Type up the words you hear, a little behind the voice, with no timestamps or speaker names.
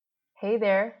Hey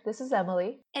there, this is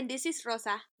Emily. And this is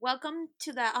Rosa. Welcome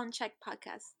to the Unchecked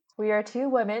podcast. We are two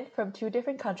women from two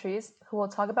different countries who will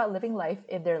talk about living life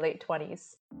in their late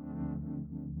 20s.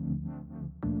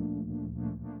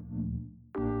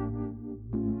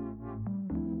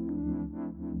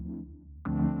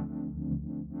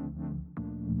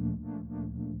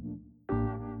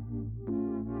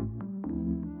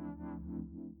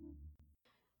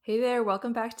 Hey there,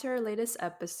 welcome back to our latest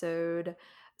episode.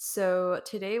 So,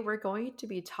 today we're going to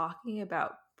be talking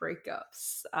about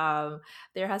breakups.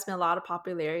 There has been a lot of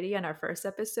popularity in our first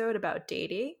episode about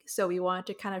dating, so we wanted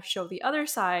to kind of show the other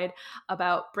side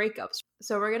about breakups.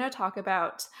 So, we're going to talk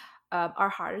about our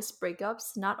hardest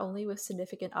breakups, not only with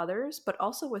significant others, but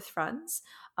also with friends.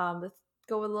 Let's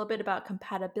go a little bit about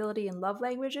compatibility and love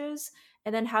languages,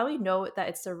 and then how we know that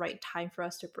it's the right time for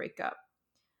us to break up.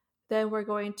 Then we're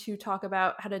going to talk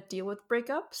about how to deal with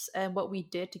breakups and what we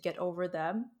did to get over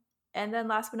them. And then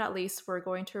last but not least, we're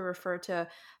going to refer to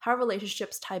how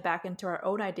relationships tie back into our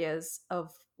own ideas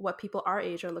of what people our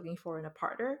age are looking for in a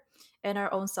partner and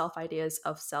our own self ideas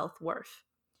of self worth.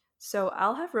 So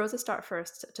I'll have Rosa start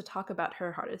first to talk about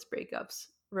her hardest breakups.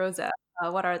 Rosa,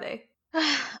 what are they?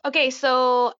 Okay,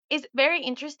 so it's very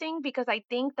interesting because I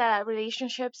think that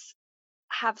relationships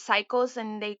have cycles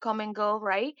and they come and go,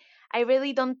 right? I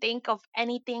really don't think of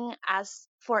anything as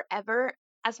forever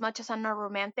as much as I'm not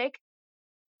romantic.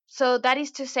 So that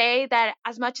is to say that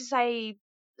as much as I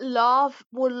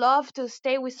would love to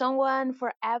stay with someone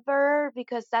forever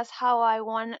because that's how I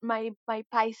want my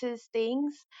Pisces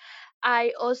things.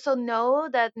 I also know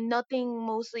that nothing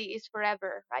mostly is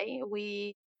forever, right?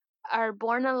 We are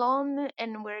born alone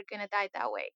and we're gonna die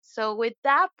that way. So with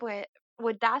that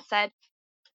said,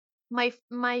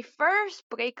 my first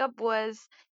breakup was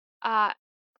uh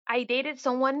I dated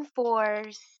someone for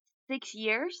 6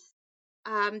 years.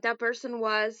 That person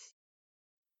was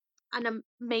an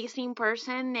amazing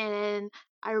person and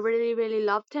I really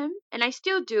loved him and I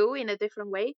still do in a different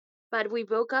way. But we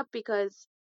broke up because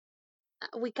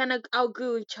we kind of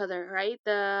outgrew each other, right?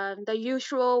 The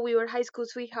usual, we were high school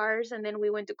sweethearts and then we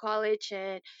went to college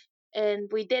and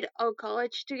we did our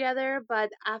college together, but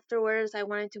afterwards I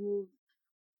wanted to move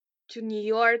to New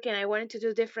York and I wanted to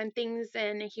do different things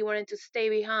and he wanted to stay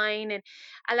behind and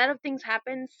a lot of things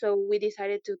happened, so we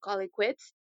decided to call it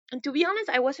quits. And to be honest,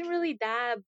 I wasn't really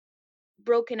that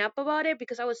broken up about it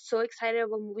because I was so excited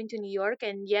about moving to New York,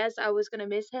 and yes, I was going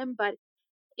to miss him, but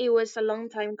it was a long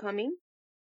time coming.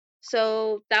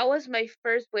 So that was my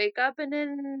first breakup, and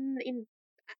then in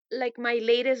like my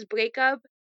latest breakup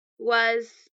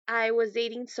was I was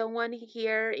dating someone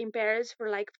here in Paris for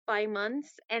like 5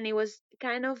 months, and it was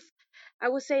kind of, I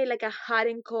would say, like a hot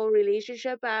and cold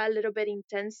relationship, a little bit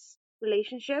intense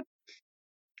relationship.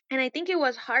 And I think it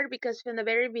was hard because from the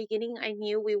very beginning, I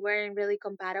knew we weren't really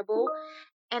compatible,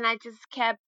 and I just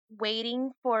kept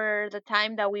waiting for the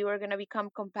time that we were going to become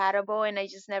compatible, and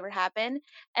it just never happened.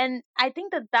 And I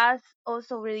think that that's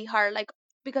also really hard, like,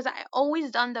 because I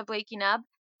always done the breaking up,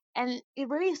 and it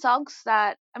really sucks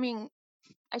that, I mean,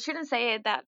 I shouldn't say it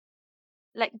that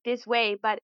like this way,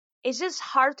 but it's just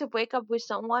hard to break up with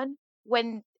someone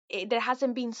when there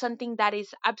hasn't been something that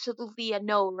is absolutely a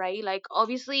no, right? Like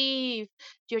obviously if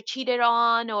you're cheated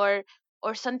on or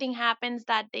something happens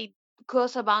that they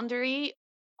cross a boundary,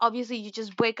 obviously you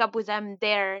just break up with them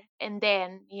there and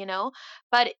then,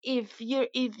 but if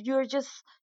you're just,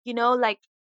 like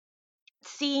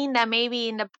seeing that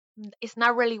maybe it's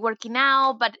not really working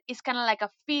out, but it's kind of like a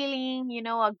feeling,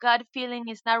 a gut feeling.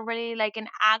 It's not really like an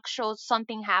actual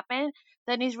something happened.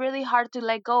 Then it's really hard to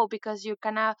let go because you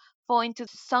kind of fall into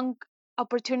sunk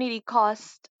opportunity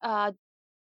cost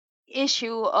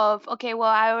issue of, okay, well,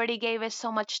 I already gave it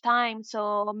so much time,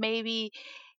 so maybe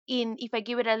in if I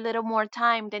give it a little more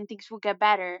time, then things will get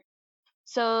better.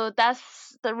 So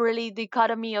that's the really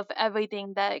dichotomy of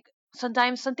everything. That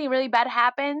sometimes something really bad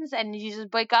happens and you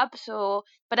just break up. So,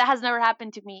 but that has never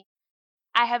happened to me.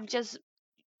 I have just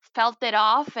felt it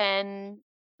off, and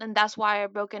that's why I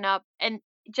broken up. And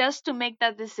just to make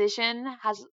that decision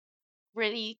has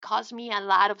really caused me a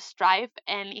lot of strife,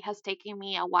 and it has taken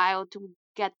me a while to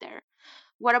get there.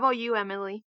 What about you,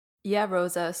 Emily? Yeah,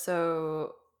 Rosa.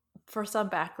 So, for some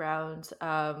background,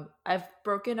 I've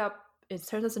broken up in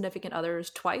terms of significant others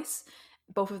twice.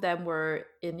 Both of them were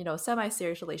in,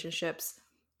 semi-serious relationships.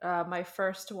 My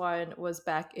first one was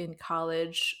back in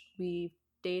college. We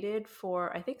dated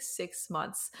for, I think, 6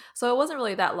 months. So it wasn't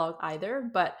really that long either,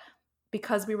 but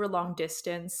because we were long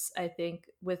distance, I think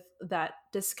with that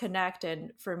disconnect,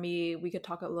 and for me, we could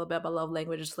talk a little bit about love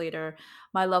languages later.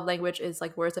 My love language is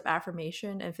like words of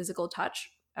affirmation and physical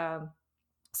touch.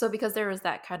 So because there was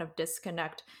that kind of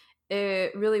disconnect,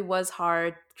 it really was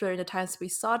hard during the times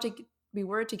we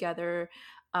were together,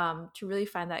 to really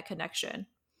find that connection.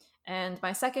 And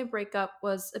my second breakup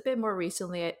was a bit more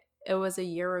recently. It was a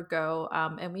year ago,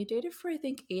 and we dated for I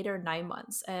think 8 or 9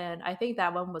 months. And I think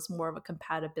that one was more of a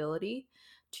compatibility.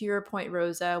 To your point,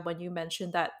 Rosa, when you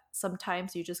mentioned that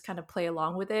sometimes you just kind of play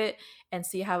along with it and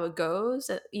see how it goes,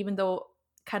 even though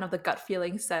kind of the gut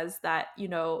feeling says that,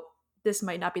 this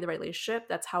might not be the right relationship.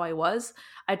 That's how I was.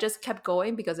 I just kept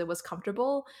going because it was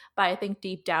comfortable. But I think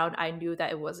deep down, I knew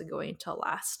that it wasn't going to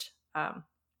last.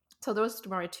 So those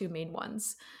were my two main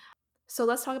ones. So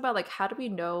let's talk about like how do we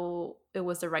know it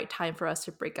was the right time for us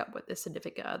to break up with this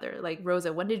significant other? Like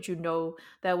Rosa, when did you know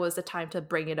that was the time to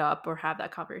bring it up or have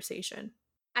that conversation?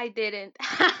 I didn't.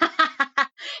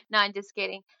 No, I'm just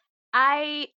kidding.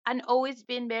 I've always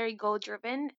been very goal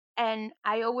driven, and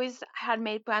I always had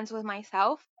made plans with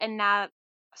myself and not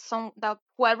some that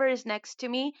whoever is next to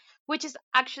me, which is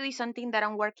actually something that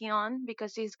I'm working on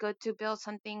because it's good to build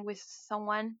something with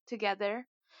someone together.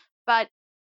 But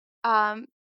um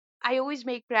I always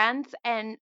make plans,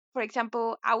 and for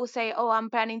example, I will say, "Oh, I'm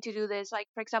planning to do this." Like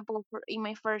for example, in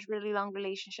my first really long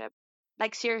relationship,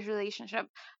 like serious relationship,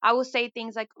 I will say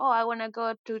things like, "Oh, I want to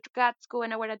go to grad school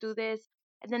and I want to do this,"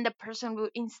 and then the person will,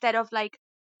 instead of like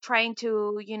trying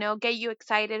to get you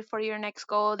excited for your next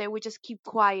goal, they would just keep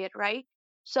quiet, right?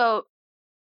 So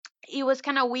it was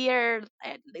kind of weird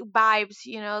vibes,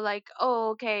 like,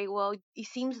 "Oh, okay, well, it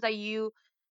seems that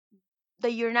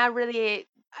you're not really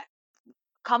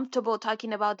comfortable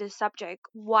talking about this subject.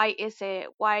 Why is it?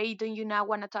 Why do you not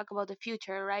want to talk about the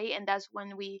future, right?" And that's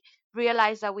when we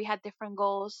realized that we had different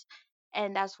goals,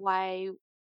 and that's why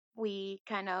we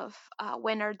kind of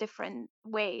went our different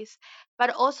ways.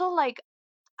 But also, like,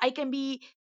 I can be,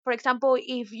 for example,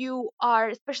 if you are,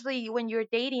 especially when you're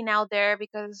dating out there,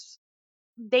 because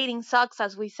dating sucks,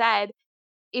 as we said,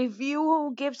 if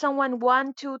you give someone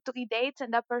 1 2 3 dates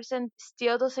and that person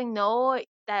still doesn't know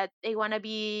that they want to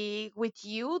be with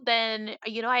you, then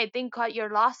I think cut your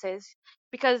losses,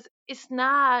 because it's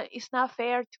not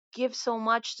fair to give so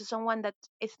much to someone that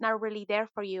is not really there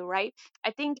for you, right?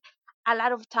 I think a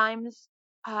lot of times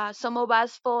some of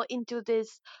us fall into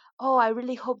this, "Oh, I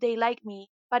really hope they like me,"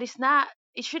 but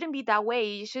it shouldn't be that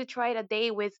way. You should try it a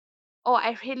day with, "Oh,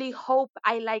 I really hope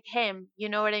I like him," you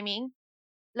know what I mean?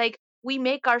 Like, we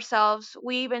make ourselves,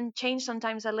 we even change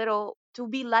sometimes a little to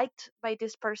be liked by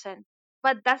this person,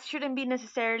 but that shouldn't be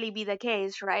necessarily be the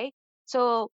case, right?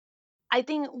 So I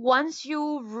think once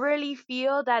you really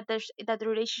feel that the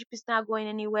relationship is not going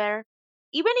anywhere,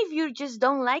 even if you just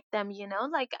don't like them,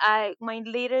 like my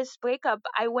latest breakup,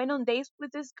 I went on dates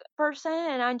with this person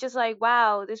and I'm just like,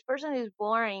 wow, this person is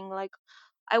boring. Like,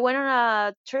 I went on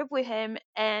a trip with him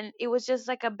and it was just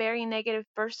like a very negative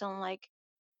person. Like,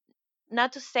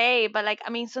 not to say, but like, I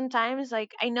mean, sometimes,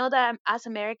 like, I know that as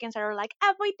Americans are like,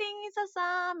 everything is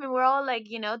awesome, and we're all like,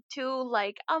 too,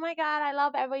 like, oh my god, I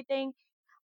love everything.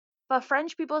 But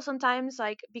French people sometimes,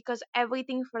 like, because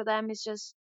everything for them is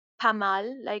just pas mal,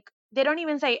 like, they don't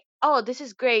even say, oh, this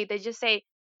is great. They just say,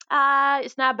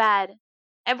 it's not bad.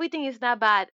 Everything is not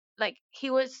bad. Like,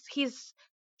 his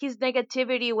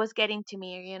negativity was getting to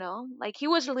me, like, he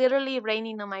was literally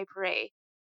raining on my parade.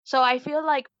 So I feel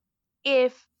like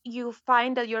if you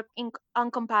find that you're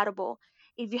uncompatible,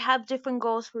 if you have different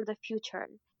goals for the future,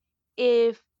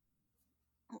 if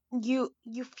you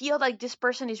feel like this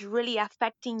person is really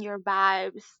affecting your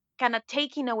vibes, kind of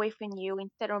taking away from you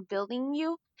instead of building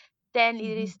you, then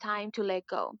it Mhm. is time to let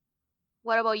go.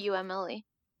 What about you, Emily?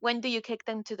 When do you kick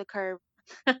them to the curb?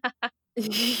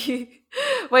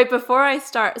 Wait, before I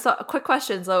start, so a quick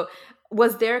question. So,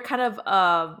 was there kind of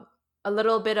a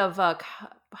little bit of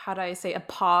how do I say, a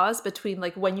pause between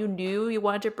like when you knew you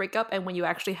wanted to break up and when you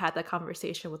actually had that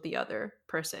conversation with the other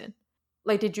person?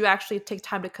 Like, did you actually take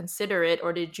time to consider it,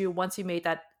 or did you, once you made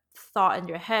that thought in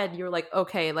your head, you were like,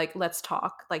 okay, like let's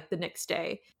talk, like the next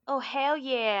day? Oh, hell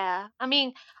yeah. I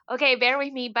mean, okay, bear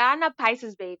with me, but I'm a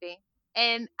Pisces baby.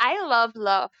 And I love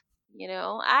love.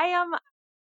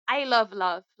 I love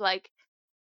love. Like,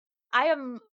 I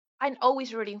am, I'm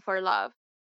always rooting for love.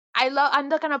 I'm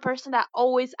the kind of person that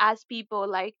always asks people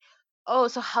like, "Oh,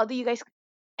 so how do you guys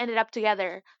ended up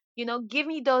together?" Give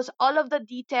me those all of the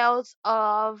details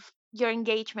of your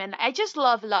engagement. I just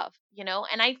love love,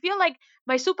 and I feel like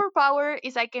my superpower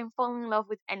is I can fall in love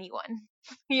with anyone.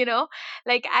 you know?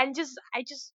 Like, I'm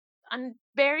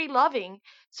very loving.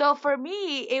 So for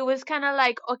me, it was kind of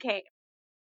like, okay,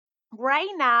 right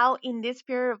now in this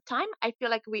period of time, I feel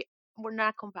like we're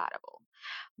not compatible,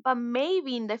 but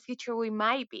maybe in the future we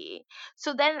might be.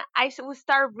 So then would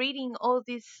start reading all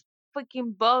these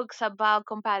freaking books about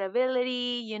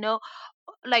compatibility,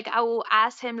 like I will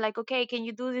ask him like, okay, can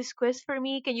you do this quiz for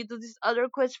me? Can you do this other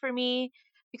quiz for me?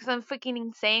 Because I'm freaking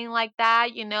insane like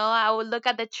that, you know. I would look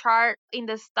at the chart in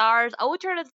the stars. I would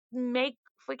try to make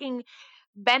freaking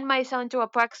bend myself into a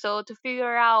pretzel to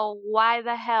figure out why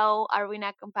the hell are we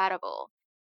not compatible.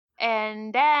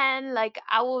 And then like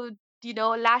I would,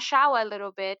 lash out a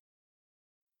little bit,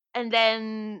 and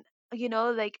then,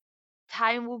 like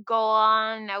time will go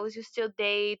on. I was just still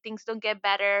date, things don't get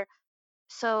better.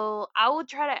 So I would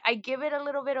try to I give it a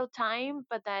little bit of time,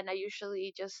 but then I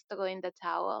usually just throw in the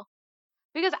towel.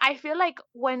 Because I feel like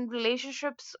when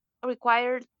relationships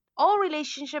require all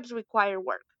relationships require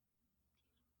work.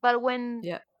 But when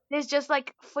Yeah. there's just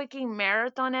like freaking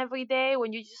marathon every day,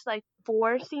 when you're just like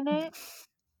forcing it,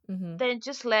 Hmm. then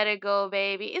just let it go,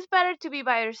 baby. It's better to be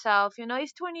by yourself.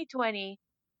 It's 2020.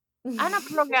 I'm a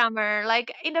programmer.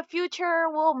 Like in the future,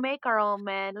 we'll make our own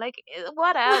man. Like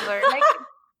whatever. Like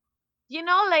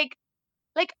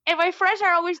and my friends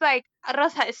are always like,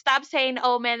 Rosa, stop saying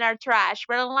oh men are trash.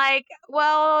 But I'm like,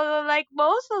 well, like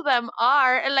most of them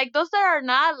are, and like those that are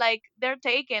not, like they're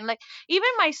taken. Like even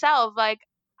myself, like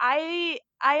I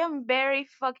am very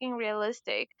fucking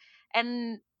realistic,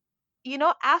 and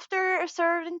after a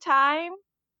certain time,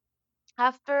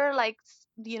 after like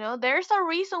there's a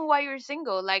reason why you're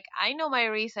single. Like I know my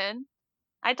reason.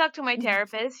 I talk to my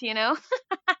therapist.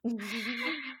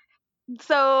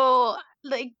 So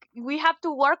like we have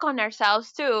to work on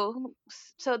ourselves too.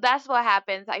 So that's what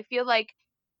happens. I feel like,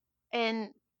 and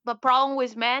the problem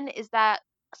with men is that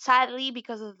sadly,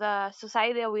 because of the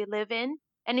society that we live in,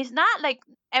 and it's not like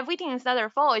everything is not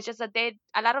their fault. It's just that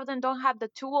a lot of them don't have the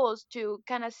tools to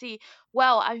kind of see,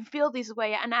 well, I feel this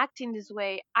way and acting this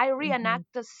way. I Hmm. reenact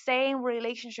the same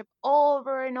relationship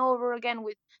over and over again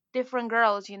with different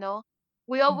girls.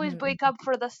 We always break Hmm. up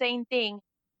for the same thing,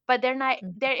 but they're not. Hmm.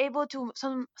 They're able to.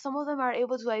 Some of them are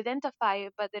able to identify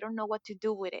it, but they don't know what to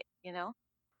do with it.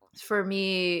 For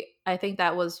me, I think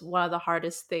that was one of the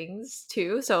hardest things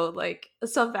too. So, like,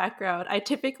 some background, I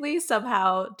typically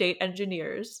somehow date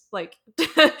engineers. Like,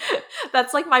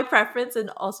 that's like my preference. And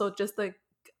also, just like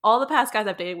all the past guys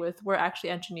I've dated with were actually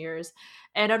engineers.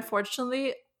 And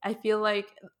unfortunately, I feel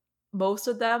like most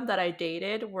of them that I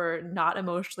dated were not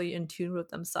emotionally in tune with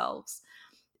themselves.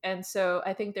 And so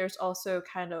I think there's also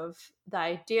kind of the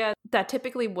idea that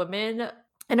typically women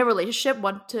in a relationship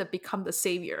want to become the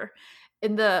savior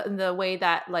in the way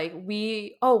that like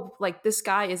like this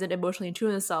guy isn't emotionally in tune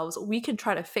with themselves, we can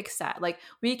try to fix that, like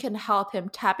we can help him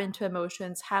tap into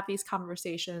emotions, have these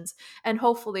conversations, and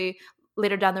hopefully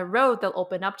later down the road they'll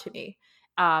open up to me.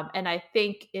 And I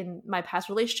think in my past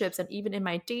relationships and even in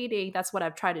my dating, that's what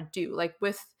I've tried to do. Like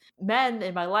with men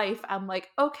in my life, I'm like,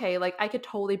 okay, like I could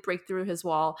totally break through his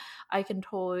wall. I can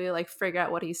totally like figure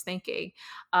out what he's thinking.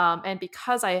 And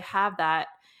because I have that,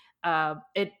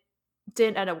 it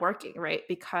didn't end up working, right?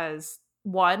 Because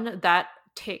one, that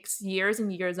takes years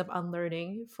and years of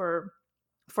unlearning for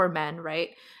men, right?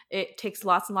 It takes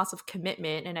lots and lots of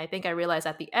commitment. And I think I realized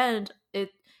at the end, it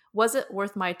wasn't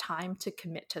worth my time to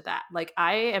commit to that. Like,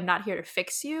 I am not here to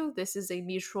fix you. This is a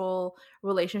mutual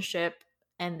relationship,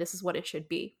 and this is what it should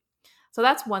be. So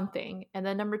that's one thing. And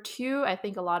then number two, I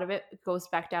think a lot of it goes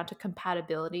back down to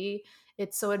compatibility.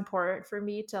 It's so important for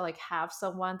me to like have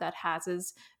someone that has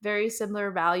his very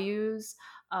similar values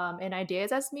and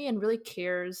ideas as me and really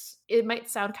cares. It might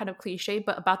sound kind of cliche,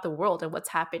 but about the world and what's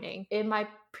happening. In my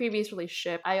previous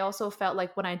relationship, I also felt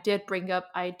like when I did bring up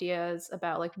ideas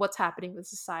about like what's happening with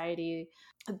society,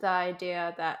 the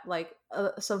idea that like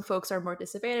some folks are more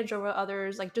disadvantaged over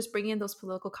others, like just bringing in those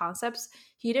political concepts,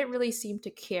 he didn't really seem to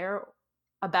care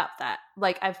about that.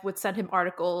 Like I would send him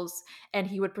articles and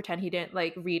he would pretend he didn't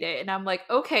like read it. And I'm like,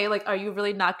 okay, like are you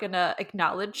really not gonna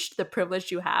acknowledge the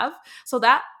privilege you have? So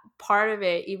that part of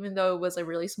it, even though it was a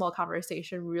really small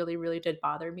conversation, really, really did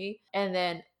bother me. And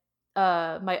then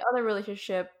my other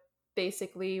relationship,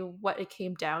 basically what it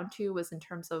came down to was in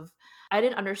terms of I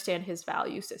didn't understand his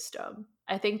value system.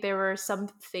 I think there were some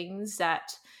things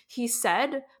that he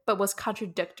said but was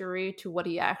contradictory to what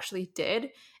he actually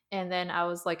did. And then I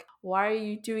was like, why are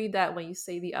you doing that when you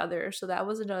say the other? So that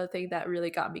was another thing that really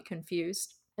got me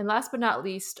confused. And last but not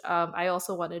least, I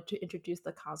also wanted to introduce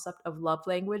the concept of love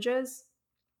languages.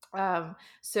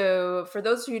 So, for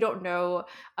those of you who don't know,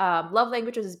 love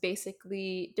languages is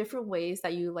basically different ways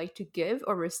that you like to give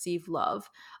or receive love.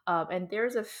 And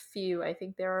there's a few, I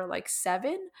think there are like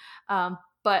seven.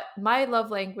 But my love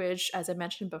language, as I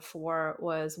mentioned before,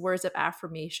 was words of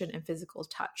affirmation and physical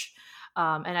touch.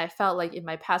 And I felt like in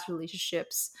my past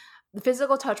relationships, the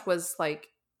physical touch was like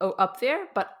up there,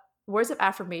 but words of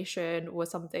affirmation was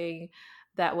something.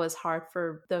 that was hard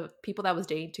for the people that I was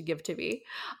dating to give to me.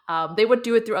 They would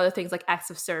do it through other things like acts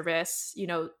of service,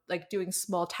 like doing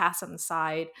small tasks on the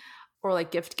side, or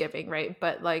like gift giving, right?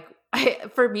 But like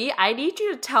for me, I need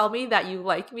you to tell me that you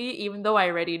like me, even though I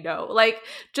already know. Like,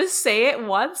 just say it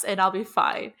once and I'll be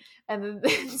fine. And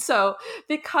then, so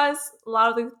because a lot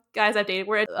of the guys I've dated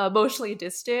were emotionally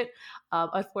distant,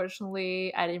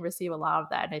 unfortunately, I didn't receive a lot of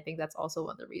that, and I think that's also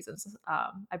one of the reasons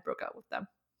I broke up with them.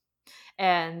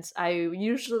 And I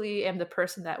usually am the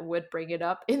person that would bring it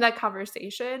up in that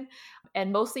conversation,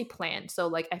 and mostly plan. So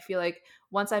like I feel like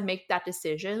once I make that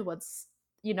decision, once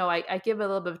I give it a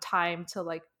little bit of time to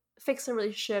like fix the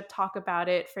relationship, talk about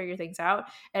it, figure things out,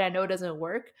 and I know it doesn't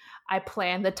work, I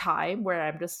plan the time where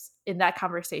I'm just in that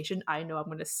conversation. I know I'm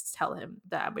going to tell him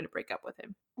that I'm going to break up with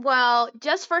him. Well,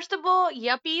 just first of all,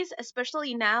 yuppies,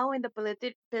 especially now in the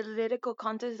political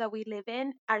context that we live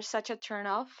in, are such a turn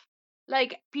off.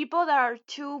 Like people that are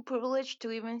too privileged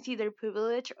to even see their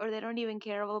privilege, or they don't even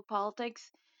care about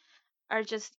politics, are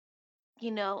just,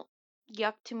 you know,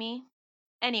 yuck to me.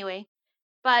 Anyway,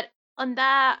 but on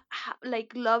that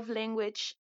like love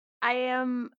language, I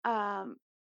am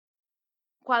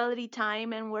quality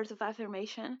time and words of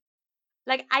affirmation.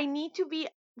 Like I need to be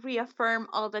reaffirmed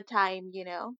all the time.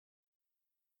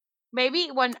 Maybe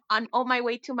when on my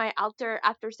way to my altar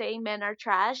after saying men are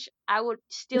trash, I would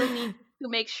still need to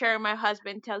make sure my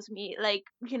husband tells me, like,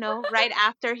 right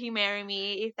after he marry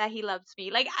me, if that he loves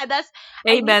me. Like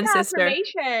I need Amen, the sister.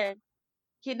 affirmation.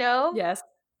 You know, Yes.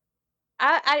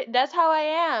 I that's how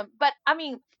I am. But I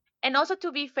mean, and also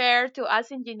to be fair to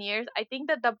us engineers, I think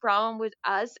that the problem with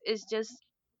us is just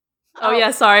Oh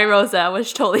yeah, sorry, Rosa. I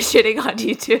was totally shitting on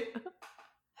you too.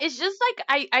 it's just like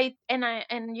I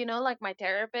like my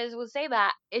therapist would say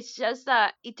that it's just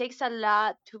that it takes a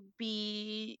lot to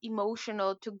be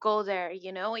emotional to go there.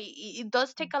 It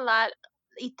does take a lot.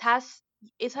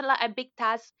 It's a big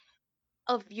task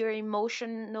of your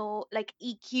emotional like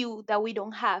EQ that we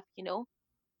don't have.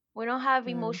 We don't have Mm,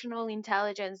 emotional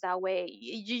intelligence that way.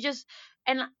 You just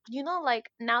and like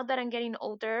now that I'm getting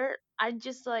older, I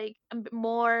just like I'm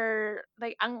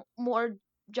more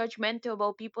judgmental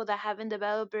about people that haven't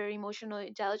developed their emotional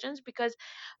intelligence because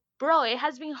bro, it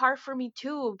has been hard for me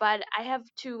too, but I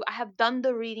have done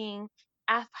the reading.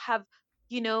 I have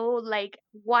like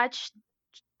watched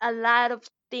a lot of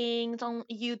things on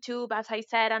YouTube. As I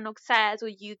said, I'm obsessed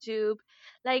with YouTube.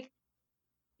 Like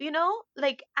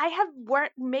like I have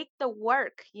make the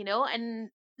work, and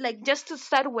like just to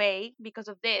segue because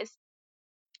of this,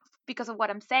 because of what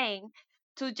I'm saying,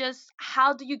 to just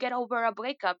how do you get over a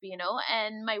breakup.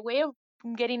 And my way of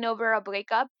getting over a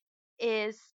breakup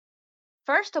is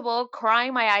first of all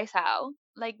crying my eyes out.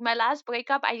 Like my last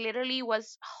breakup, I literally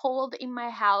was holed in my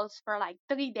house for like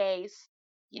 3 days.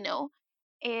 you know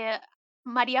uh,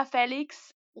 Maria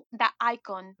Felix, the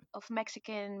icon of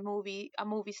Mexican a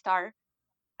movie star,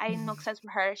 I'm obsessed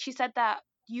with her. She said that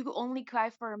you only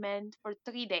cry for a man for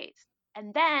 3 days,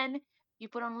 and then you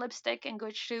put on lipstick and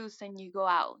good shoes and you go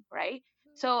out, right?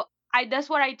 So I that's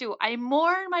what I do. I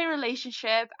mourn my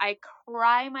relationship. I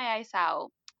cry my eyes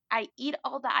out. I eat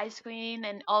all the ice cream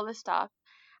and all the stuff.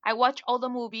 I watch all the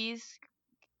movies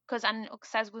because I'm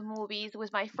obsessed with movies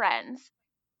with my friends,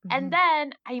 and mhm.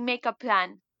 then I make a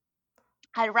plan.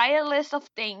 I write a list of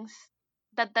things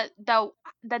that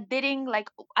didn't like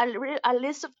a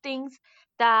list of things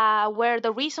that were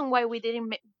the reason why we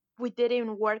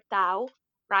didn't work out,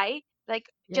 right?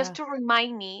 Like just Yeah. to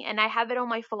remind me, and I have it on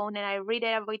my phone and I read it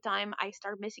every time I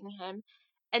start missing him,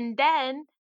 and then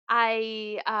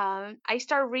I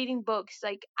start reading books.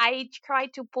 Like I try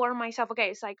to pour myself. Okay,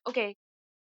 it's like okay,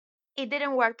 it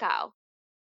didn't work out.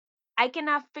 I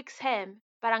cannot fix him,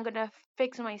 but I'm gonna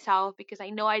fix myself because I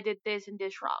know I did this and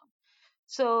this wrong.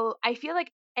 So I feel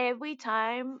like every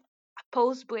time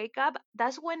post breakup,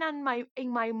 that's when I'm in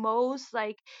my most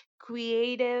like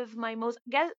creative, my most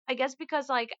I guess because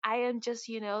like I am just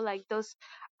like those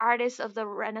artists of the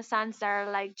Renaissance that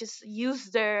are like just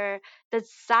use the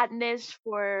sadness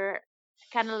for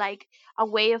kind of like a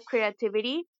way of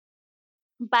creativity.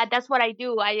 But that's what I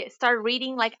do. I start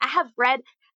reading. Like I have read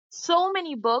so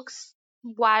many books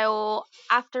while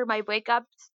after my breakup.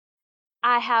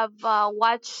 I have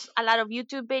watched a lot of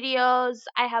YouTube videos.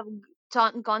 I have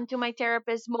gone to my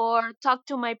therapist more, talked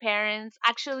to my parents,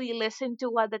 actually listened to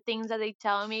what the things that they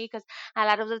tell me because a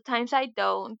lot of the times I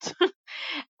don't,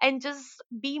 and just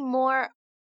be more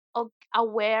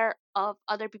aware of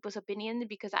other people's opinion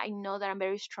because I know that I'm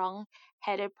very strong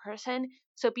headed person.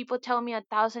 So people tell me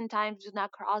 1,000 times do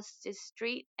not cross this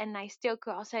street, and I still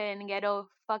cross it and get all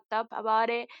fucked up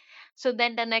about it. So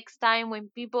then the next time when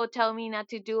people tell me not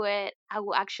to do it, I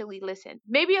will actually listen.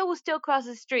 Maybe I will still cross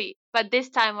the street, but this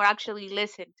time I'll actually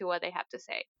listen to what they have to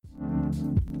say.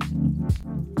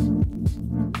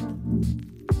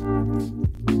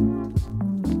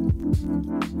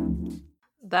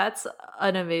 That's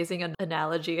an amazing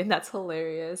analogy, and that's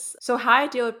hilarious. So, how I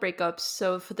deal with breakups.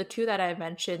 So, for the two that I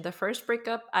mentioned, the first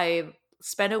breakup, I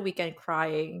spent a weekend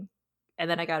crying and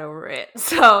then I got over it.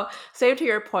 So, same to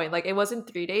your point, like it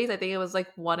wasn't 3 days, I think it was like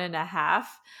one and a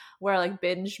half where I like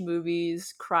binge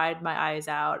movies, cried my eyes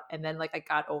out, and then like I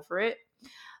got over it.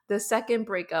 The second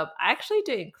breakup, I actually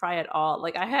didn't cry at all.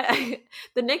 Like I had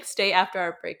the next day after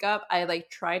our breakup, I like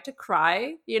tried to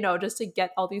cry, just to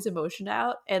get all these emotion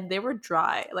out, and they were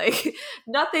dry. Like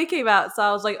nothing came out. So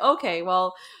I was like, okay,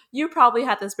 well, you probably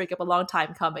had this breakup a long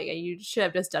time coming, and you should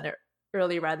have just done it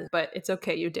early rather. But it's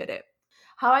okay, you did it.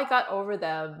 How I got over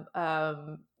them,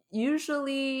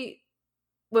 usually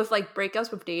with like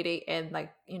breakups with dating and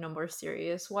like more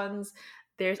serious ones,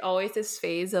 there's always this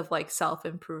phase of like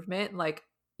self-improvement, like,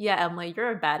 yeah, Emily,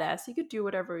 you're a badass, you could do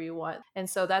whatever you want. And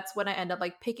so that's when I end up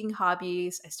like picking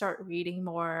hobbies, I start reading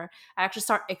more, I actually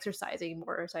start exercising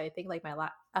more. So I think like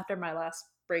after my last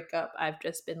breakup, I've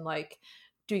just been like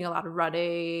doing a lot of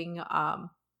running, and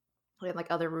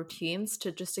like other routines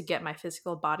to just to get my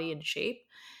physical body in shape.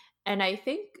 And I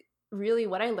think really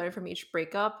what I learned from each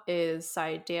breakup is the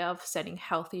idea of setting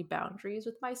healthy boundaries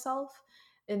with myself,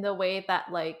 in the way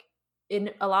that, like,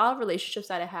 in a lot of relationships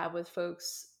that I have with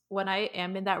folks, when I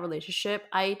am in that relationship,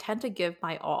 I tend to give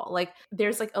my all. Like,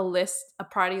 there's like a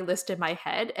priority list in my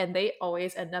head, and they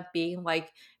always end up being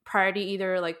like priority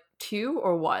either like two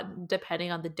or one,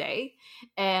 depending on the day.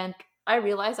 And I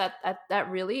realized that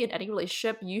really in any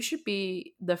relationship, you should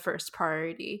be the first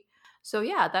priority. So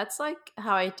yeah, that's like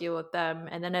how I deal with them,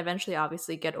 and then eventually,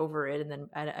 obviously, get over it, and then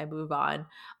I move on.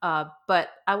 But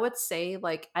I would say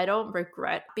like I don't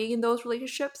regret being in those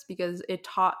relationships because it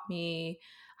taught me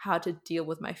how to deal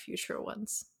with my future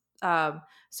ones.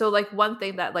 So like one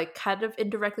thing that like kind of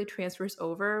indirectly transfers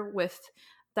over with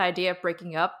the idea of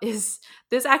breaking up is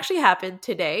this actually happened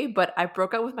today, but I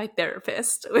broke up with my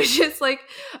therapist, which is like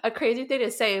a crazy thing to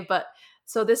say, but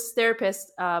so this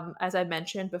therapist, as I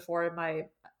mentioned before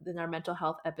in our mental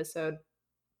health episode,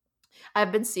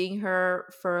 I've been seeing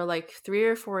her for like 3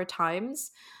 or 4 times,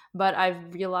 but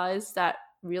I've realized that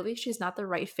really she's not the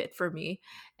right fit for me.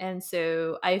 And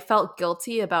so I felt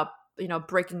guilty about,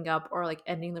 breaking up or like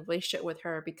ending the relationship with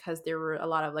her because there were a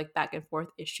lot of like back and forth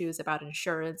issues about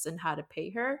insurance and how to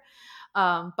pay her.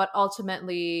 But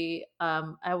ultimately,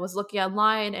 I was looking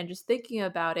online and just thinking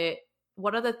about it.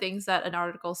 One of the things that an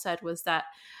article said was that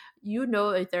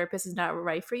a therapist is not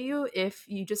right for you if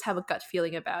you just have a gut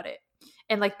feeling about it.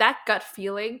 And like that gut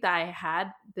feeling that I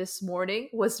had this morning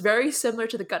was very similar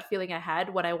to the gut feeling I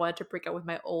had when I wanted to break up with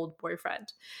my old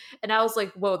boyfriend. And I was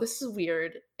like, whoa, this is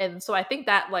weird. And so I think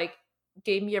that like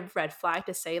gave me a red flag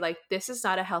to say, like, this is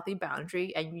not a healthy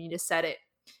boundary and you need to set it.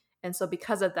 And so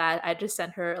because of that, I just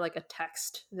sent her like a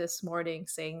text this morning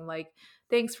saying like,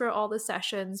 thanks for all the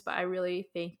sessions, but I really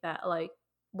think that like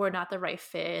we're not the right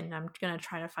fit and I'm going to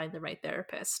try to find the right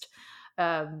therapist.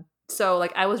 So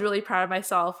like I was really proud of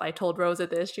myself. I told Rosa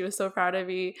this. She was so proud of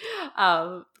me,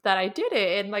 that I did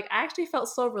it. And like I actually felt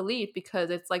so relieved because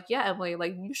it's like, yeah, Emily,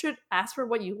 like you should ask for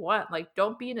what you want. Like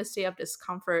don't be in a state of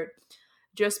discomfort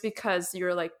just because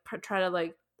you're like trying to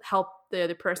like help the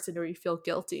other person or you feel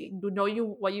guilty. You know you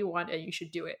what you want and you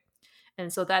should do it.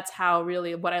 And so that's how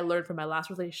really what I learned from my last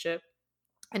relationship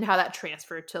and how that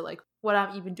transferred to like what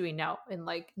I'm even doing now in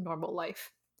like normal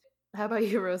life. How about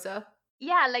you, Rosa?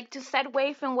 Yeah, like to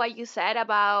segue from what you said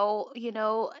about,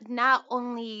 not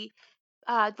only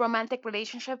romantic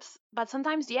relationships, but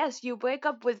sometimes, yes, you break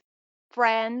up with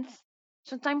friends,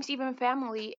 sometimes even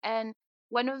family. And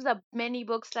one of the many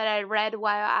books that I read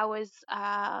while I was,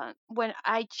 when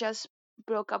I just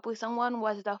broke up with someone,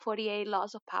 was The 48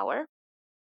 Laws of Power.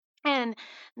 And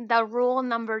the rule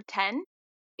number 10,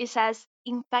 it says,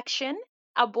 infection,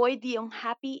 avoid the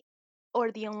unhappy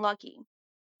or the unlucky.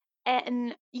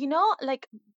 And like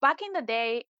back in the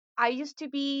day, I used to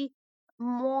be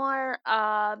more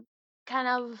kind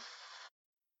of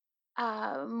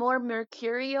more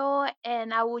mercurial,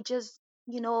 and I would just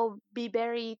be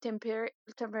very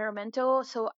temperamental.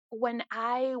 So when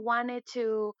I wanted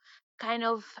to kind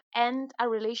of end a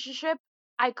relationship,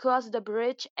 I crossed the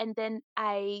bridge and then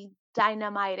I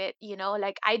dynamite it,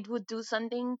 like I would do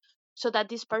something so that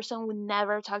this person would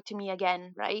never talk to me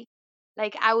again, right?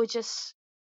 Like I would just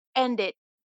end it,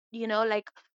 like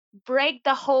break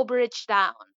the whole bridge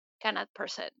down kind of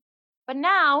person. But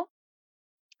now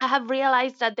I have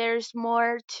realized that there's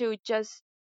more to just,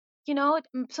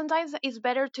 sometimes it's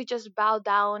better to just bow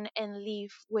down and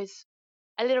leave with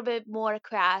a little bit more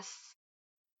class.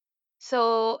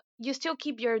 So you still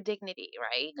keep your dignity,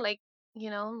 right? Like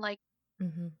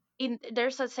Hmm.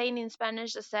 there's a saying in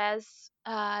Spanish that says,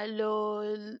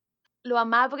 lo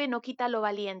amable no quita lo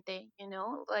valiente,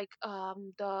 like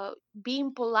the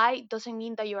being polite doesn't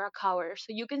mean that you're a coward. So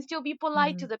you can still be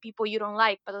polite to Hmm. the people you don't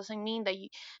like, but doesn't mean that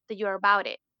you're about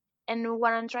it. And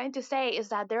what I'm trying to say is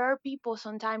that there are people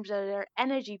sometimes that are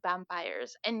energy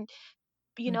vampires, and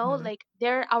Hmm. like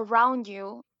they're around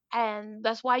you, and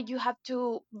that's why you have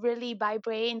to really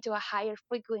vibrate into a higher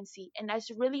frequency, and that's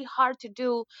really hard to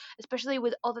do, especially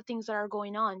with all the things that are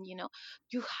going on.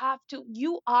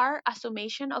 You are a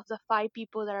summation of the five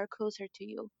people that are closer to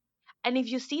you, and if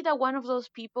you see that one of those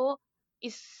people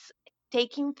is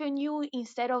taking from you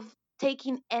instead of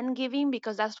taking and giving,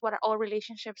 because that's what all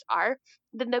relationships are,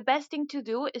 then the best thing to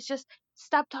do is just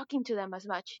stop talking to them as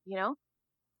much.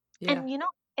 Yeah.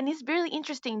 And it's really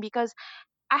interesting because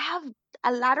I have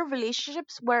a lot of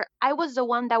relationships where I was the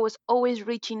one that was always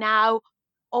reaching out,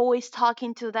 always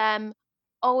talking to them,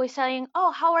 always saying,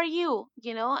 "Oh, how are you?"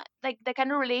 Like the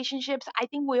kind of relationships. I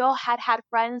think we all had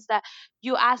friends that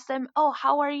you ask them, "Oh,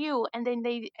 how are you?" And then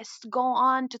they go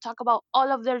on to talk about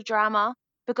all of their drama,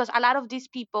 because a lot of these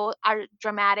people are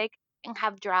dramatic and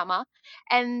have drama,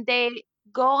 and they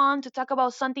go on to talk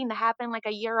about something that happened like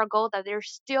a year ago that they're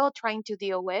still trying to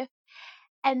deal with,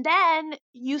 and then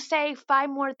you say five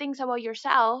more things about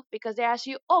yourself because they ask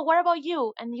you, "Oh, what about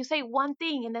you?" And you say one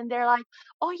thing, and then they're like,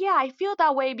 "Oh yeah, I feel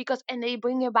that way because," and they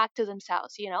bring it back to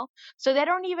themselves. So they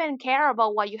don't even care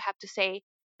about what you have to say.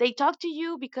 They talk to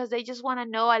you because they just want to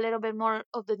know a little bit more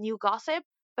of the new gossip,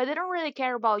 but they don't really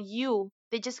care about you.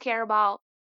 They just care about,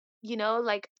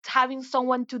 like having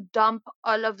someone to dump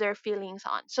all of their feelings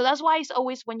on. So that's why it's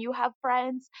always when you have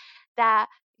friends that,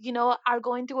 are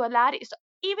going through a lot, it's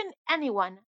even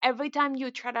anyone, every time you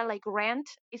try to like rant,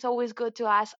 it's always good to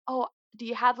ask, "Oh, do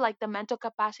you have like the mental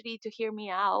capacity to hear me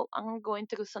out? I'm going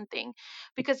through something,"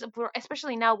 because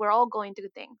especially now, we're all going through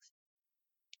things.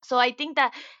 So I think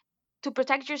that to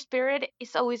protect your spirit,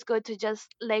 it's always good to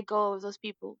just let go of those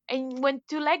people. And when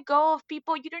to let go of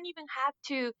people, you don't even have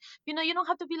to, you don't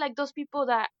have to be like those people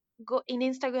that go in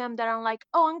Instagram that are like,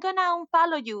 "Oh, I'm gonna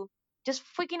unfollow you." Just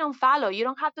freaking unfollow. You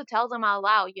don't have to tell them out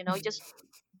loud, just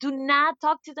do not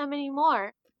talk to them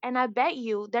anymore. And I bet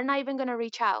you they're not even going to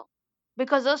reach out,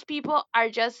 because those people are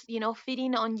just,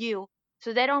 feeding on you.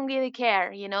 So they don't really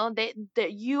care,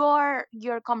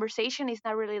 your conversation is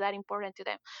not really that important to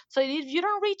them. So if you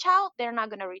don't reach out, they're not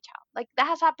going to reach out. Like that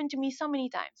has happened to me so many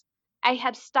times. I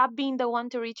have stopped being the one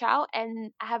to reach out,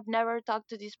 and I have never talked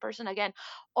to this person again.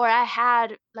 Or I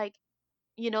had like,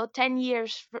 10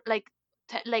 years, like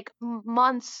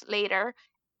months later,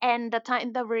 and the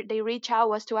time that they reach out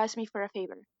was to ask me for a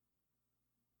favor.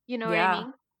 You know what I Yeah.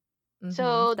 mean? Hmm.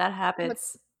 So That but-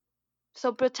 happens.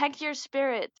 so protect your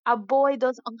spirit, avoid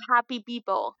those unhappy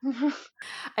people.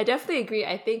 I definitely agree.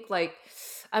 I think like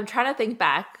I'm trying to think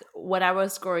back when I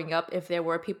was growing up if there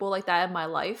were people like that in my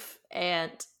life,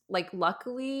 and like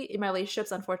luckily in my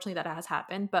relationships unfortunately that has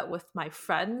happened, but with my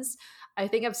friends I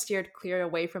think I've steered clear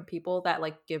away from people that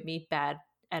like give me bad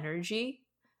energy.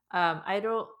 I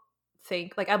don't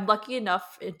think like I'm lucky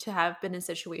enough to have been in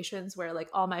situations where like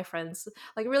all my friends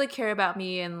like really care about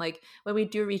me, and like when we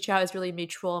do reach out it's really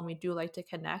mutual and we do like to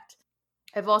connect.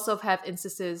 I've also had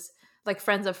instances like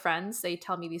friends of friends, they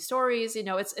tell me these stories.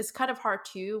 It's kind of hard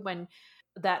too when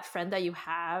that friend that you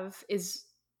have is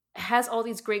has all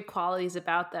these great qualities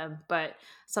about them, but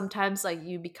sometimes like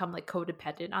you become like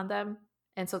codependent on them.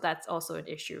 And so that's also an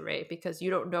issue, right? Because you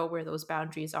don't know where those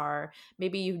boundaries are.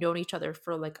 Maybe you've known each other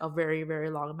for like a very, very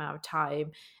long amount of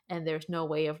time, and there's no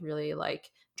way of really like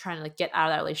trying to like get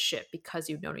out of that relationship because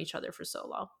you've known each other for so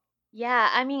long. Yeah,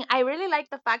 I mean, I really like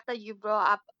the fact that you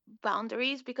brought up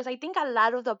boundaries, because I think a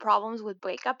lot of the problems with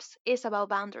breakups is about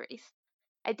boundaries.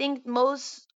 I think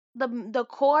the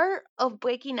core of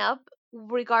breaking up,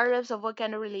 regardless of what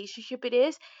kind of relationship it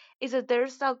is that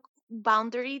there's a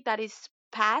boundary that is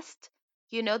passed,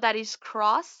 that is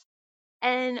crossed,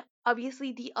 and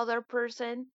obviously the other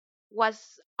person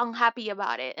was unhappy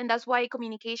about it, and that's why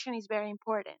communication is very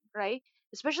important, right?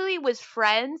 Especially with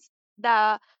friends,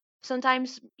 that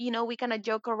sometimes, we kind of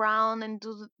joke around and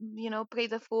do, play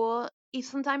the fool. If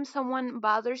sometimes someone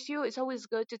bothers you, it's always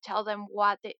good to tell them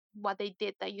what they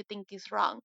did that you think is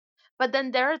wrong. But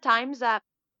then there are times that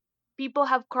people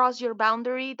have crossed your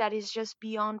boundary that is just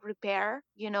beyond repair,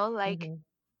 like Hmm.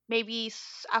 maybe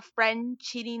a friend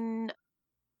cheating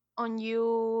on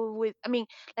you with, I mean,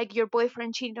 like your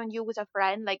boyfriend cheated on you with a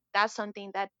friend, like that's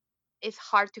something that is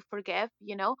hard to forgive,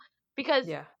 because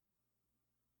Yeah.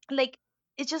 like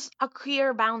it's just a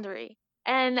clear boundary.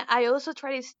 And I also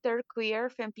try to steer clear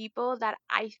from people that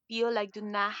I feel like do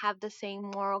not have the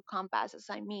same moral compass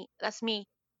as me,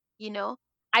 you know.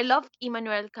 I love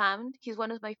Immanuel Kant. He's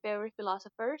one of my favorite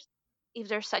philosophers, if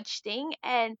there's such thing.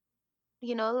 And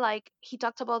like he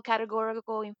talks about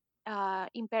categorical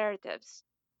imperatives,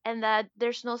 and that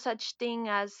there's no such thing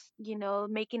as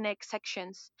making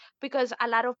exceptions, because a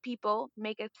lot of people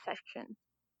make exceptions.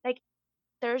 Like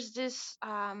there's this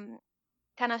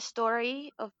kind of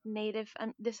story of Native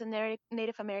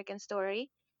American story,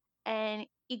 and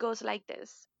it goes like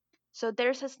this. So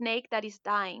there's a snake that is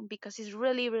dying because it's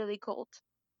really really cold,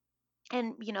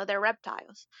 and they're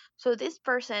reptiles. So this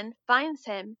person finds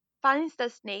the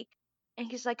snake, and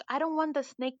he's like, I don't want the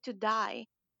snake to die,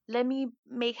 let me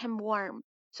make him warm.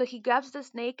 So he grabs the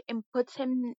snake and puts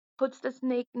the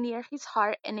snake near his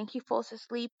heart, and then he falls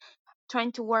asleep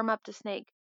trying to warm up the snake.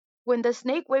 When the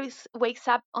snake wakes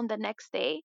up on the next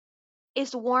day,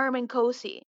 it's warm and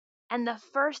cozy, and the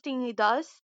first thing he does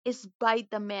is bite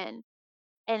the man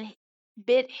and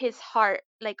bit his heart,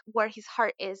 like where his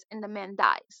heart is, and the man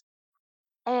dies.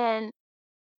 And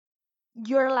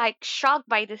you're like shocked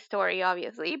by this story,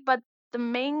 obviously, but the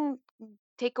main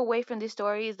takeaway from this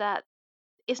story is that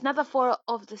it's not the fault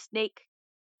of the snake,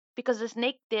 because the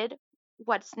snake did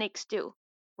what snakes do,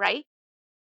 right?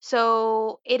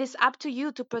 So it is up to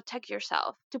you to protect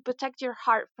yourself, to protect your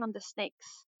heart from the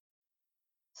snakes.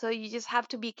 So you just have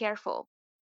to be careful.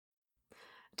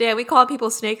 Damn, we call people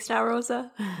snakes now,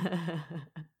 Rosa.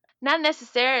 Not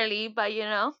necessarily, but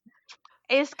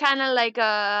it's kind of like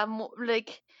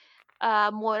like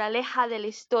moraleja de la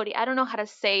historia. I don't know how to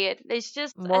say it. It's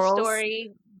just a Morals.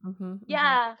 story. Hmm, hmm.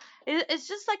 Yeah, it's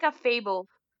just like a fable,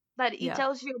 but it Yeah.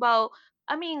 tells you about.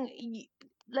 I mean,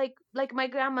 like my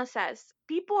grandma says,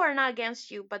 people are not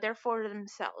against you, but they're for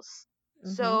themselves. Hmm.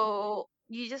 So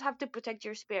you just have to protect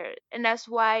your spirit, and that's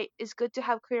why it's good to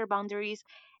have clear boundaries,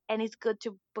 and it's good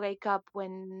to break up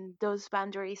when those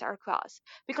boundaries are crossed.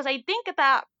 Because I think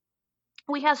that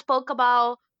we have spoke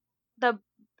about the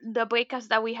the breakups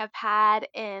that we have had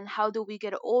and how do we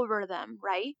get over them,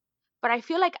 right? But I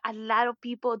feel like a lot of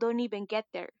people don't even get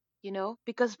there,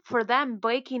 because for them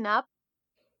breaking up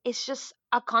is just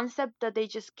a concept that they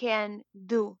just can't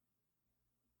do.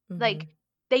 Like Hmm.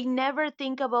 they never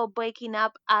think about breaking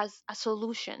up as a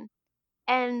solution.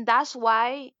 And that's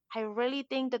why I really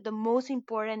think that the most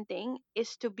important thing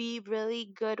is to be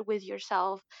really good with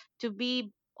yourself, to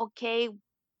be okay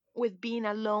with being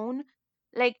alone.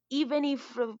 Like even if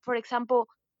for example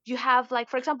you have, like,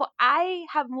 for example, I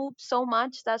have moved so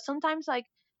much that sometimes, like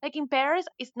in Paris,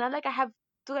 it's not like I have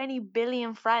 20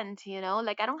 billion friends,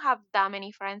 like I don't have that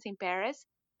many friends in Paris,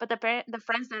 but the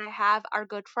friends that I have are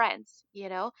good friends,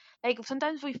 like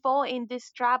sometimes we fall in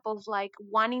this trap of like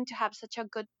wanting to have such a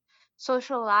good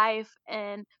social life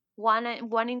and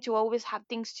wanting to always have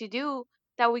things to do,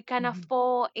 that we kind of Hmm.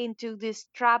 fall into this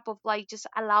trap of like just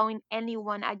allowing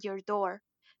anyone at your door.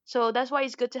 So that's why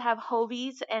it's good to have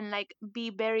hobbies and like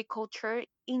be very cultured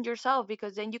in yourself,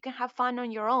 because then you can have fun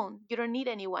on your own. You don't need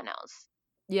anyone else.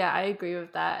 Yeah, I agree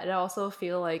with that. And I also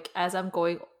feel like as I'm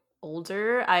going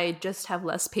older, I just have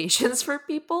less patience for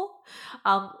people.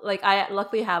 Like I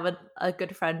luckily have a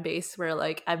good friend base where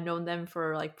like I've known them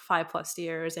for like 5+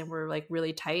 years and we're like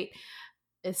really tight.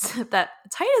 It's that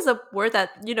tight is a word that,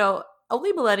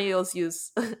 only millennials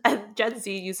use and Gen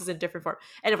Z uses in different form.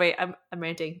 Anyway, I'm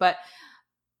ranting, but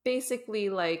basically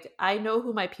like I know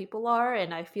who my people are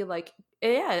and I feel like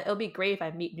yeah, it'll be great if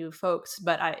I meet new folks,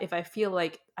 but if I feel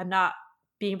like I'm not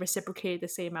being reciprocated the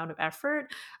same amount of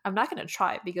effort, I'm not going to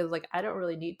try because like I don't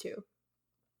really need to.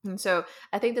 And so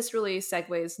I think this really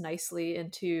segues nicely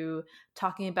into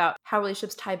talking about how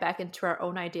relationships tie back into our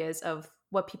own ideas of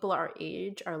what people our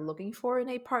age are looking for in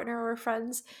a partner or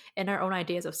friends and our own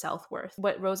ideas of self-worth.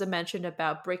 What Rosa mentioned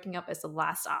about breaking up as the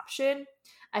last option,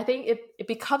 I think it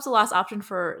becomes the last option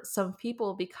for some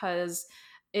people because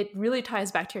it really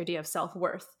ties back to your idea of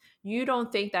self-worth. You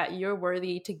don't think that you're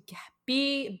worthy to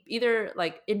be either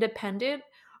like independent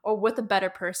or with a better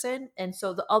person. And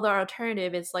so the other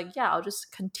alternative is like, yeah, I'll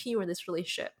just continue in this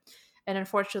relationship. And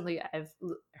unfortunately, I've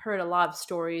heard a lot of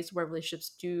stories where relationships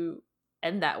do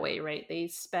end that way, right? They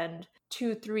spend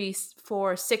 2, 3,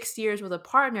 4, 6 years with a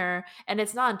partner, and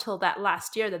it's not until that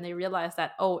last year that they realize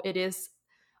that, oh, it is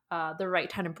the right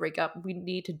time to break up. We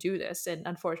need to do this. And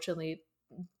unfortunately,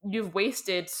 you've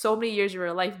wasted so many years of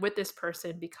your life with this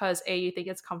person because A, you think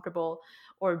it's comfortable,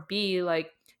 or B,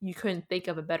 like you couldn't think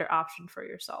of a better option for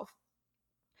yourself.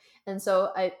 And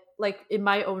so I like in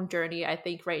my own journey, I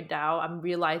think right now I'm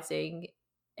realizing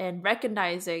and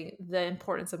recognizing the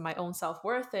importance of my own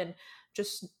self-worth, and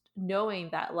just knowing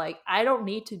that like I don't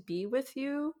need to be with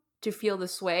you to feel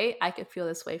this way. I can feel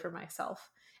this way for myself.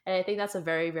 And I think that's a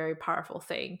very, very powerful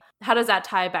thing. How does that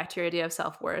tie back to your idea of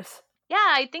self-worth? Yeah,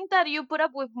 I think that you put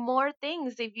up with more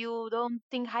things if you don't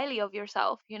think highly of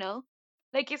yourself, you know?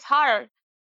 Like it's hard.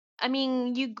 I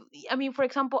mean, I mean, for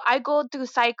example, I go through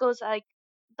cycles like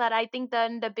that. I think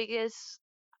that I'm the biggest,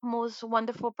 most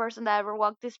wonderful person that ever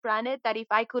walked this planet. That if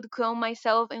I could clone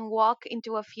myself and walk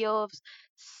into a field of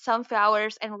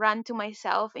sunflowers and run to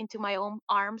myself into my own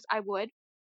arms, I would.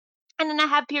 And then I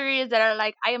have periods that are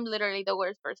like, I am literally the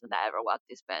worst person that ever walked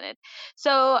this planet.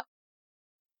 So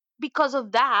because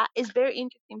of that, it's very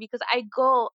interesting because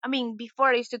I mean, before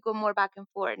I used to go more back and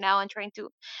forth. Now I'm trying to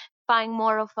find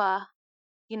more of a,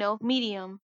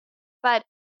 medium. But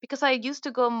because I used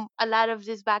to go a lot of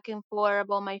this back and forth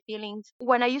about my feelings,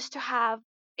 when I used to have,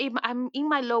 I'm in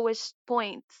my lowest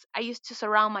points, I used to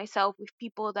surround myself with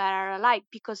people that are alike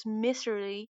because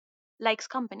misery likes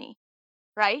company,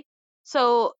 right?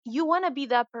 So you want to be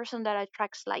that person that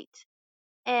attracts light.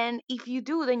 And if you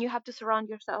do, then you have to surround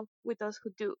yourself with those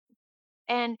who do.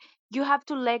 And you have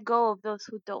to let go of those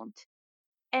who don't.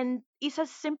 And it's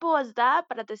as simple as that,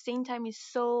 but at the same time, it's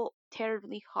so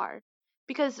terribly hard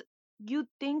because you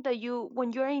think that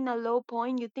when you're in a low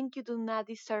point, you think you do not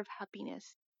deserve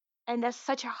happiness. And that's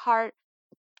such a hard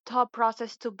thought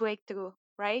process to break through,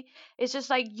 right? It's just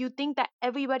like you think that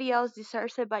everybody else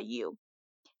deserves it but you.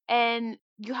 And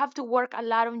you have to work a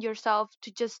lot on yourself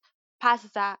to just pass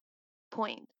that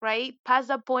point, right? Pass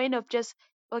that point of just,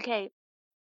 okay,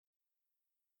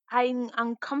 I'm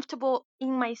uncomfortable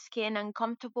in my skin,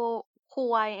 uncomfortable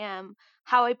who I am,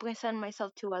 how I present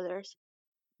myself to others.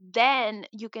 Then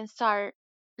you can start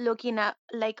looking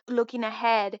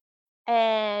ahead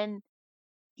and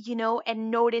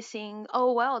and noticing,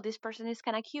 oh well, this person is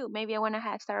kind of cute. Maybe I want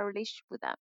to start a relationship with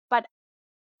them. But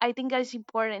I think that it's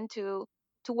important to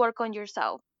work on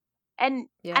yourself. And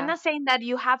I'm Yeah. not saying that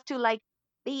you have to like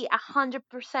be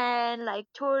 100% like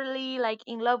totally like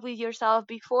in love with yourself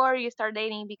before you start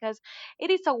dating because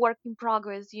it is a work in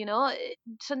progress,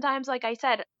 sometimes, like I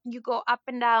said, you go up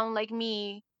and down like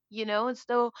me,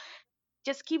 so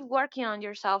just keep working on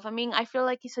yourself. I mean, I feel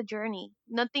like it's a journey.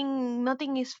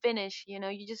 Nothing is finished,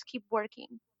 you just keep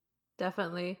working.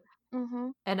 Definitely.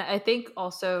 Mhm. And I think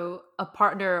also a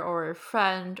partner or a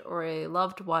friend or a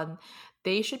loved one,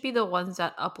 they should be the ones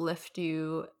that uplift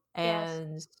you Yes.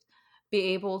 and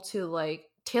be able to like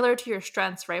tailor to your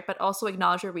strengths, right? But also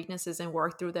acknowledge your weaknesses and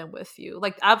work through them with you.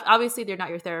 Like obviously they're not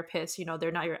your therapist,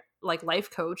 they're not your like life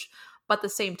coach, but at the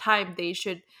same time they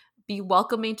should be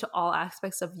welcoming to all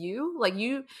aspects of you. Like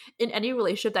you in any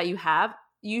relationship that you have,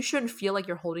 you shouldn't feel like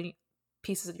you're holding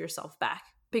pieces of yourself back,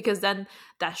 because then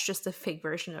that's just a fake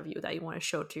version of you that you want to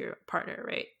show to your partner,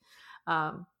 right?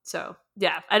 So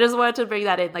yeah, I just wanted to bring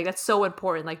that in. Like that's so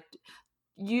important. Like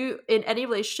you in any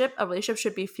relationship, a relationship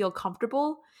should be feel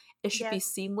comfortable. It should be Yes.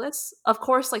 seamless. Of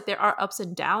course, like there are ups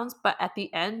and downs, but at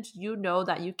the end, you know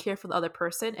that you care for the other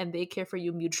person and they care for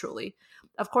you mutually.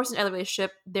 Of course, in any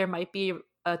relationship, there might be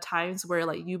times where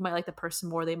like you might like the person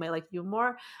more, they might like you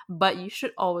more, but you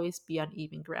should always be on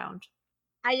even ground.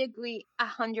 I agree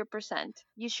 100%.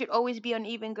 You should always be on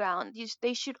even ground.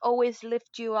 They should always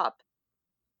lift you up,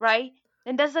 right?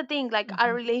 And that's the thing, like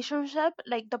a Hmm. relationship,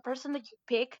 like the person that you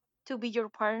pick to be your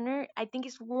partner, I think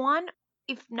is one,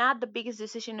 if not the biggest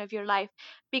decision of your life,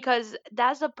 because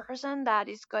that's the person that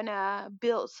is gonna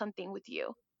build something with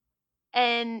you.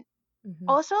 And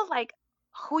Hmm. also, like,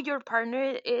 who your partner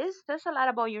is says a lot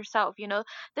about yourself.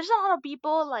 There's a lot of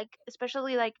people, like,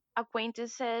 especially like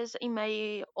acquaintances in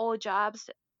my old jobs,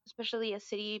 especially a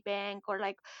Citibank, or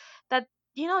like that,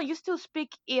 used to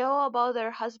speak ill about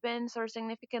their husbands or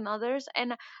significant others.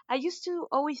 And I used to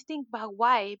always think about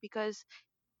why, because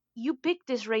you picked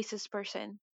this racist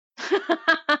person.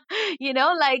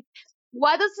 Like,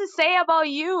 what does it say about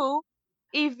you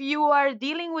if you are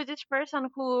dealing with this person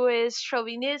who is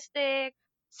chauvinistic,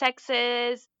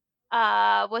 sexist,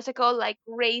 what's it called, like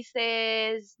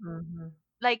racist, Hmm.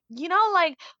 like,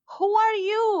 like, who are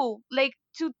you, like,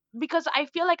 to, because I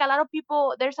feel like a lot of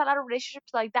people, there's a lot of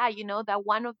relationships like that, that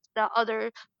one of the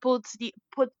other puts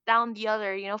down the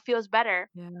other, feels better.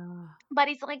 Yeah. But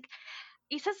it's like,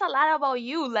 it says a lot about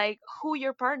you, like who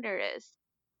your partner is.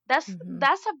 that's Hmm.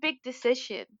 that's a big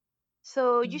decision.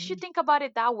 So you should Hmm. think about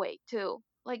it that way too,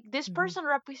 like this Hmm. person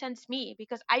represents me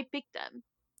because I picked them.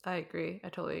 I agree. I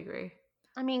totally agree.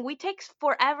 I mean, we takes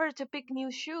forever to pick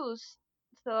new shoes,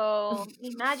 so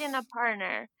imagine a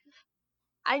partner.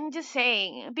 I'm just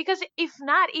saying, because if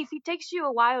not, if it takes you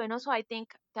a while, and also I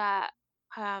think that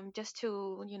just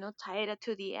to tie it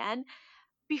to the end,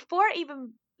 before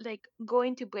even like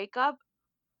going to break up,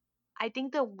 I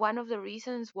think that one of the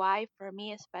reasons why, for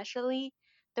me especially,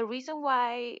 the reason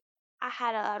why I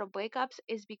had a lot of breakups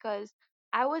is because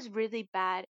I was really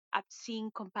bad at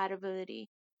seeing compatibility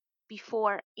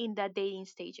before in the dating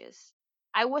stages.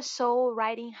 I was so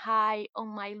riding high on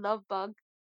my love bug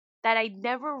that I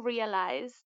never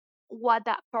realized what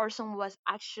that person was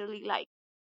actually like.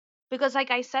 Because,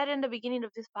 like I said in the beginning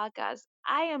of this podcast,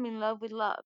 I am in love with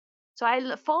love. So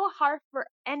I fall hard for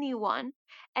anyone.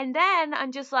 And then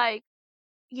I'm just like,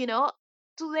 you know,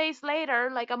 2 days later,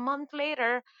 like a month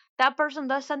later, that person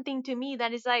does something to me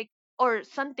that is like, or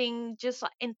something just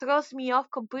like, and throws me off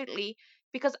completely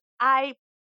because I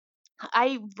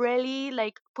really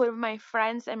like put my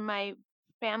friends and my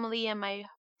family and my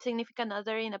significant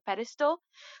other in a pedestal.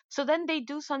 So then they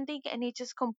do something and it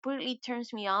just completely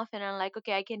turns me off, and I'm like,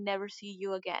 okay, I can never see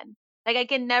you again. Like I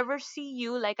can never see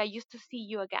you like I used to see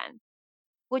you again,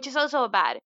 which is also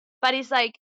bad. But it's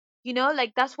like,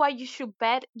 like that's why you should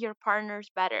bet your partners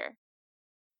better.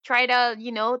 Try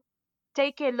to,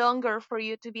 take it longer for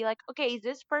you to be like, okay, is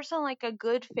this person like a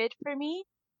good fit for me?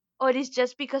 Or it is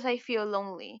just because I feel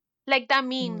lonely? Like that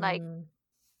meme, like, Mm.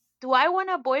 do I want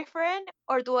a boyfriend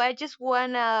or do I just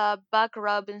want a back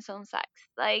rub and some sex?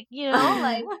 Like,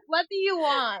 like what do you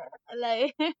want?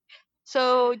 Like,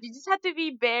 so you just have to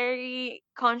be very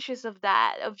conscious of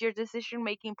that, of your decision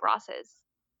making process.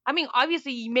 I mean,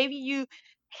 obviously, maybe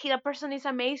the person is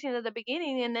amazing at the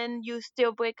beginning and then you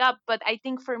still break up. But I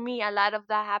think for me, a lot of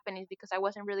that happened is because I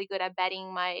wasn't really good at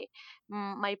betting my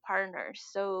partners.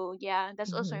 So yeah,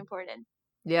 that's also Mhm. important.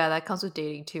 Yeah, that comes with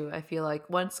dating too. I feel like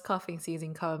once cuffing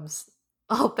season comes,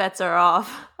 all bets are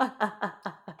off.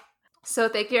 So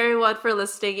thank you everyone for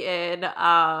listening in.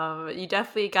 You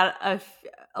definitely got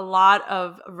a lot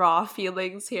of raw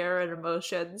feelings here and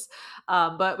emotions,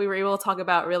 but we were able to talk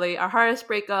about really our hardest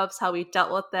breakups, how we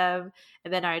dealt with them,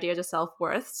 and then our ideas of self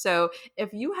worth. So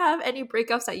if you have any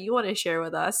breakups that you want to share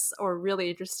with us or really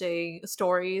interesting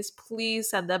stories, please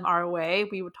send them our way.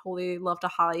 We would totally love to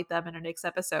highlight them in our next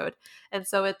episode. And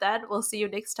so with that, we'll see you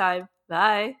next time.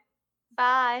 Bye.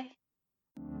 Bye.